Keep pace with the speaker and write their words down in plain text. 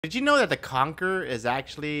Did you know that the Conqueror is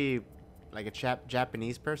actually like a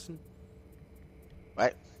Japanese person?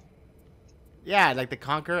 What? Yeah, like the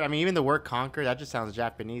Conqueror. I mean, even the word conquer, that just sounds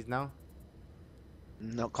Japanese, no?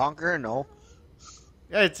 No, Conqueror? No.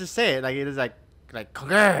 Yeah, it's just say it like it is like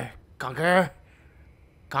conquer, conquer,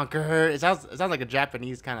 conquer. It sounds like a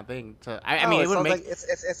Japanese kind of thing. So I No, mean, it it would sounds make. like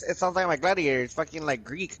it sounds like my gladiator. It's fucking like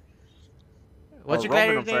Greek What's or your Roman.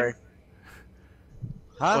 gladiator's I'm name? sorry.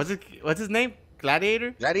 Huh? What's his name?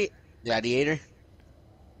 Gladiator. Gladiator.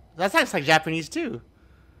 That sounds like Japanese too.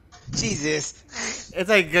 Jesus. It's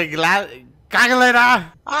like gladiator.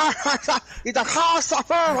 He's a house of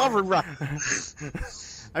I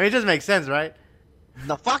mean, it just makes sense, right?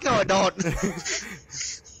 The fuck no, I don't.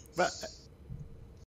 But